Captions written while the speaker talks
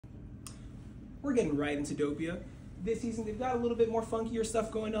we're getting right into Doppiaa. This season, they've got a little bit more funkier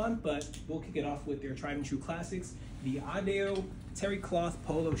stuff going on, but we'll kick it off with their tried and true classics, the Adeo terry cloth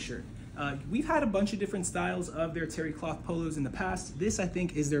polo shirt. We've had a bunch of different styles of their terry cloth polos in the past. This, I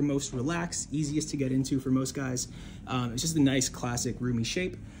think, is their most relaxed, easiest to get into for most guys. It's just a nice, classic, roomy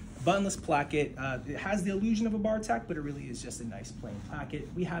shape. Buttonless placket. It has the illusion of a bar tack, but it really is just a nice plain placket.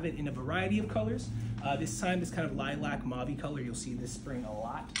 We have it in a variety of colors. This time, this kind of lilac mauve color, you'll see this spring a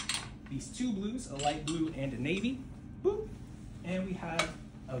lot. These two blues, a light blue and a navy. Boop. And we have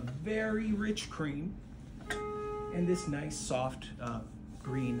a very rich cream and this nice soft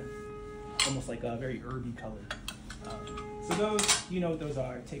green, almost like a very herby color. So those, you know what those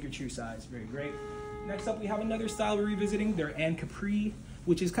are. Take your true size, very great. Next up, we have another style we're revisiting, their Anne Capri,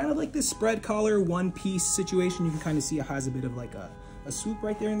 which is kind of like this spread collar, one-piece situation. You can kind of see it has a bit of like a swoop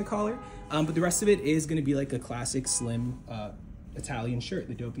right there in the collar. But the rest of it is gonna be like a classic slim Italian shirt.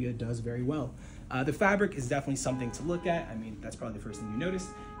 The Doppiaa does very well. The fabric is definitely something to look at. I mean, that's probably the first thing you noticed.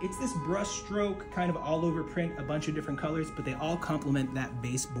 It's this brush stroke, kind of all over print, a bunch of different colors, but they all complement that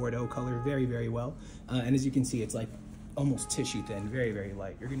base Bordeaux color very, very well. And as you can see, it's like almost tissue thin, very, very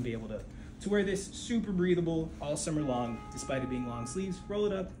light. You're gonna be able to wear this super breathable all summer long, despite it being long sleeves. Roll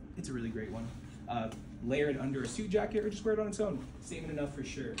it up, it's a really great one. Layer it under a suit jacket or just wear it on its own. Saving enough for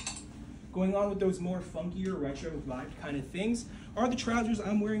sure. Going on with those more funkier retro vibe kind of things are the trousers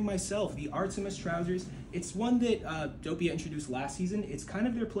I'm wearing myself, the Artemis trousers. It's one that Doppiaa introduced last season. It's kind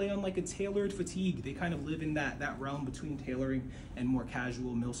of their play on like a tailored fatigue. They kind of live in that realm between tailoring and more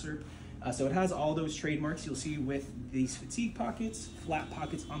casual milsurp. So it has all those trademarks you'll see with these fatigue pockets, flat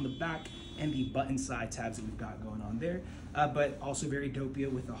pockets on the back, and the button side tabs that we've got going on there. But also very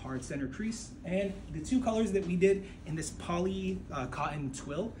Doppiaa with a hard center crease. And the two colors that we did in this poly cotton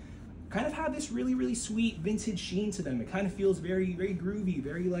twill kind of have this really, really sweet vintage sheen to them. It kind of feels very, very groovy,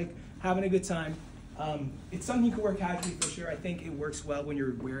 very like having a good time. It's something you can wear casually for sure. I think it works well when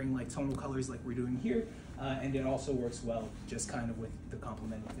you're wearing like tonal colors like we're doing here. And it also works well just kind of with the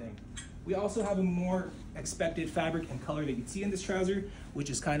complementing thing. We also have a more expected fabric and color that you'd see in this trouser, which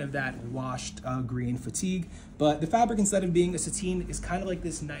is kind of that washed green fatigue. But the fabric, instead of being a sateen, is kind of like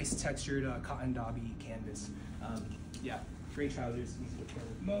this nice textured cotton dobby canvas. Yeah, great trousers, easy to pair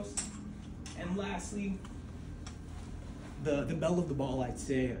with most. And lastly, the belle of the ball, I'd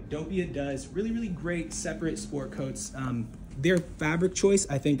say, Doppiaa does really, really great separate sport coats. Their fabric choice,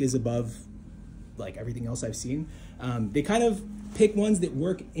 I think, is above like everything else I've seen. They kind of pick ones that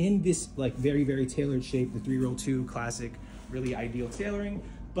work in this like very, very tailored shape, the 3-roll 2 classic, really ideal tailoring,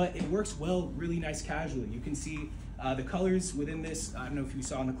 but it works well, really nice casually. You can see the colors within this. I don't know if you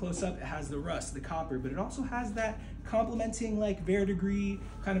saw in the close-up, it has the rust, the copper, but it also has that complementing like verdigris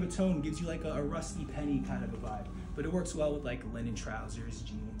kind of a tone, gives you like a rusty penny kind of a vibe. But it works well with like linen trousers,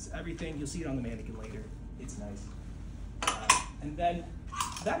 jeans, everything. You'll see it on the mannequin later. It's nice. And then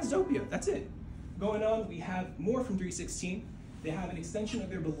that is Doppiaa, that's it. Going on, we have more from 3sixteen. They have an extension of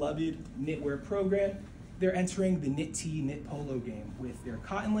their beloved knitwear program. They're entering the knit tee, knit polo game with their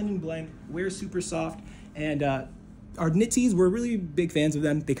cotton linen blend, wear super soft, and our knit tees, we're really big fans of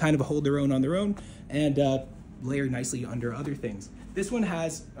them. They kind of hold their own on their own and layer nicely under other things. This one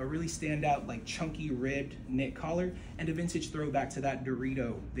has a really standout, like chunky ribbed knit collar and a vintage throwback to that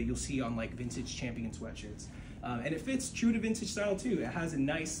Dorito that you'll see on like vintage Champion sweatshirts. And it fits true to vintage style too. It has a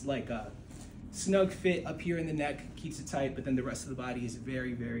nice like snug fit up here in the neck, keeps it tight, but then the rest of the body is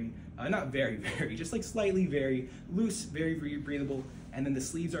very, very, not very, very, just like slightly very loose, very breathable. And then the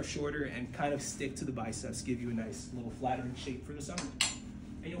sleeves are shorter and kind of stick to the biceps, give you a nice little flattering shape for the summer.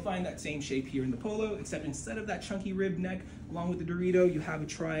 And you'll find that same shape here in the polo, except instead of that chunky ribbed neck, along with the Dorito, you have a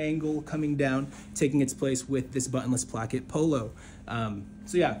triangle coming down, taking its place with this buttonless placket polo.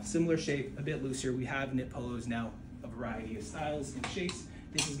 So yeah, similar shape, a bit looser. We have knit polos now, a variety of styles and shapes.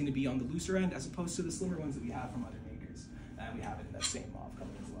 This is gonna be on the looser end as opposed to the slimmer ones that we have from other makers. And we have it in that same mauve color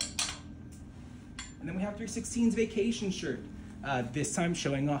as well. And then we have 3sixteen's vacation shirt. This time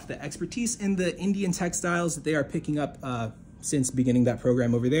showing off the expertise in the Indian textiles that they are picking up since beginning that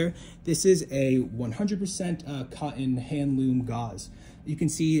program over there. This is a 100% cotton hand loom gauze. You can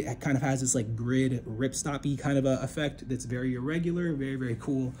see it kind of has this like grid ripstop-y kind of a effect that's very irregular, very, very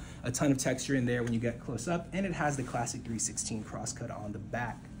cool. A ton of texture in there when you get close up, and it has the classic 316 crosscut on the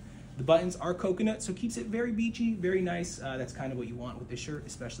back. The buttons are coconut, so it keeps it very beachy, very nice. That's kind of what you want with this shirt,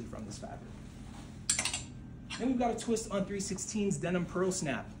 especially from this fabric. Then we've got a twist on 3sixteen's denim pearl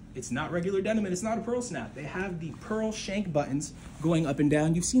snap. It's not regular denim and it's not a pearl snap. They have the pearl shank buttons going up and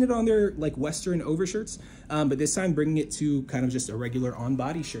down. You've seen it on their like Western overshirts, but this time bringing it to kind of just a regular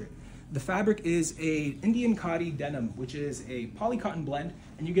on-body shirt. The fabric is a Indian khadi denim, which is a poly cotton blend,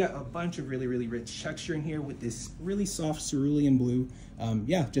 And you get a bunch of really, really rich texture in here with this really soft cerulean blue.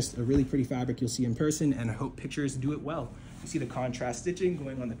 Yeah, just a really pretty fabric you'll see in person, and I hope pictures do it well. You see the contrast stitching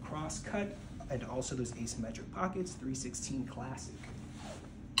going on the cross cut, and also those asymmetric pockets, 316 classic.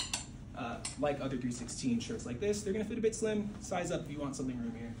 Like other 316 shirts like this, they're gonna fit a bit slim. Size up if you want something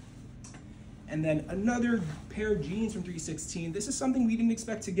roomier. And then another pair of jeans from 3sixteen. This is something we didn't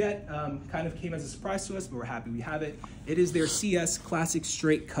expect to get, kind of came as a surprise to us, but we're happy we have it. It is their CS Classic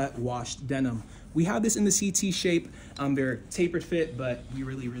Straight Cut Washed Denim. We have this in the CT shape. They're tapered fit, but we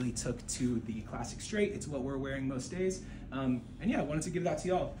really, really took to the Classic Straight. It's what we're wearing most days. And yeah, I wanted to give that to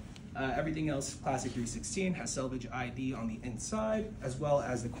y'all. Everything else, Classic 316, has selvage ID on the inside, as well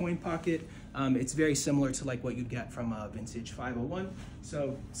as the coin pocket. It's very similar to like what you'd get from a vintage 501.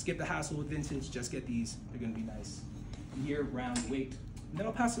 So skip the hassle with vintage, just get these. They're gonna be nice year-round weight. And then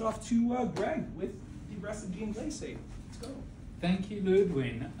I'll pass it off to Greg with the rest of the Inglese. Let's go. Thank you,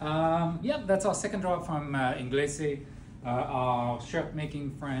 Ludwin. Yeah, that's our second drop from Inglese, our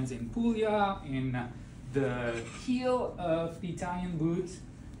shirt-making friends in Puglia, in the heel of the Italian boot.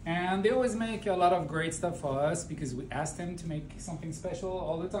 And they always make a lot of great stuff for us because we ask them to make something special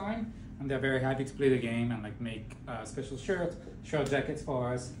all the time, and they're very happy to play the game and like make special shirt jackets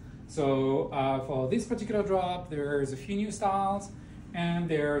for us. So for this particular drop, there's a few new styles, and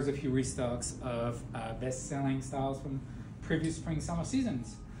there's a few restocks of best-selling styles from previous spring-summer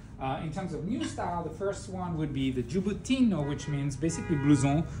seasons. In terms of new style, the first one would be the giubbottino, which means basically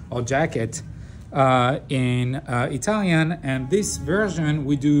blouson or jacket in Italian, and this version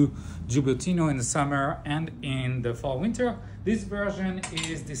we do giubbottino in the summer and in the fall winter. This version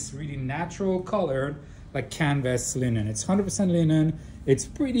is this really natural colored like canvas linen. It's 100% linen. It's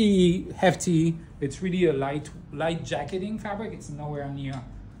pretty hefty. It's really a light jacketing fabric. It's nowhere near,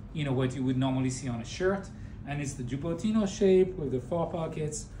 you know, what you would normally see on a shirt, and it's the giubbottino shape with the 4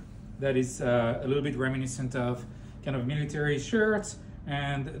 pockets that is a little bit reminiscent of kind of military shirts,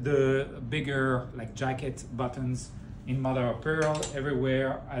 and the bigger like jacket buttons in mother of pearl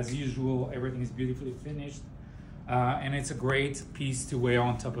everywhere. As usual, everything is beautifully finished, and it's a great piece to wear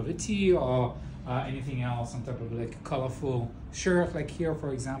on top of a tee or anything else on top of like a colorful shirt, like here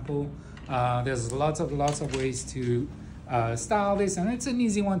for example. There's lots of ways to style this, and it's an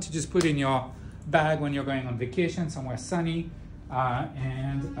easy one to just put in your bag when you're going on vacation somewhere sunny,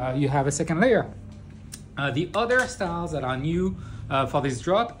 and you have a second layer. The other styles that are new for this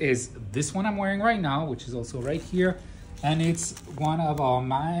drop is this one I'm wearing right now, which is also right here, and it's one of our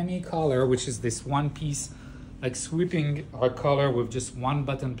Miami color, which is this one piece like sweeping color with just one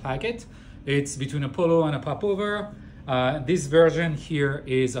button placket. It's between a polo and a popover. This version here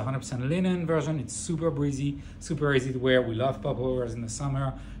is 100% linen version. It's super breezy, super easy to wear. We love popovers in the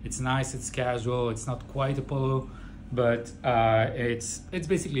summer. It's nice, it's casual, it's not quite a polo, but it's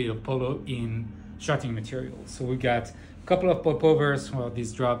basically a polo in shirting material. So we got a couple of popovers for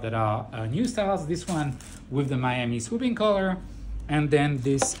this drop that are new styles. This one with the Miami swooping color, and then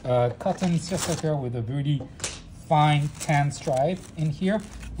this cotton seersucker with a really fine tan stripe in here,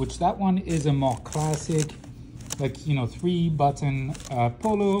 which that one is a more classic, like, you know, 3-button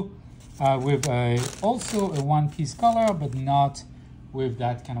polo with also a one-piece collar, but not with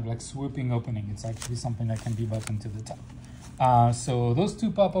that kind of like swooping opening. It's actually something that can be buttoned to the top. So those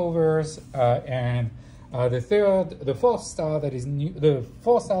 2 popovers, and the fourth style that is new, there's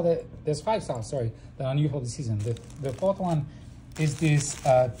 5 styles, sorry, that are new for the season. The fourth one is this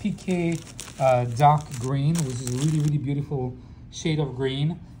piqué dark green, which is a really beautiful shade of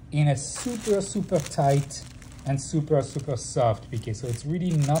green in a super tight and super soft piqué. So it's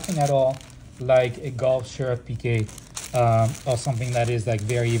really nothing at all like a golf shirt piqué, or something that is like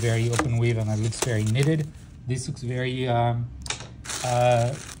very open weave and it looks very knitted. This looks very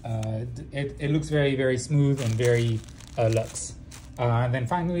it looks very smooth and very luxe. And then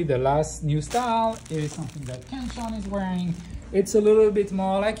finally, the last new style is something that Kenshawn is wearing. It's a little bit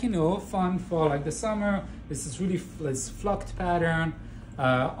more like, you know, fun for like the summer. This is really this flocked pattern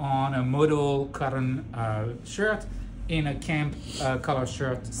on a modal cotton shirt in a camp color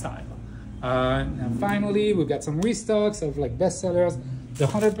shirt style. And finally, we've got some restocks of like bestsellers. The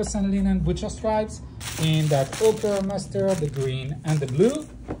 100% linen butcher stripes in that ochre, mustard, the green, and the blue.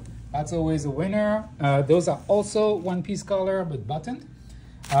 That's always a winner. Those are also one-piece color, but buttoned.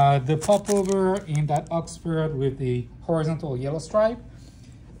 The popover in that Oxford with the horizontal yellow stripe.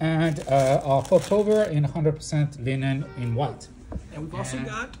 And our popover in 100% linen in white. And we've also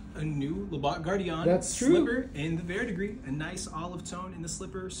got a new Labat Gardien slipper in the verdigris, a nice olive tone in the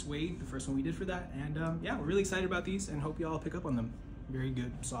slipper, suede, the first one we did for that. And yeah, we're really excited about these and hope you all pick up on them. Very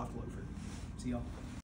good, soft loafer. See y'all.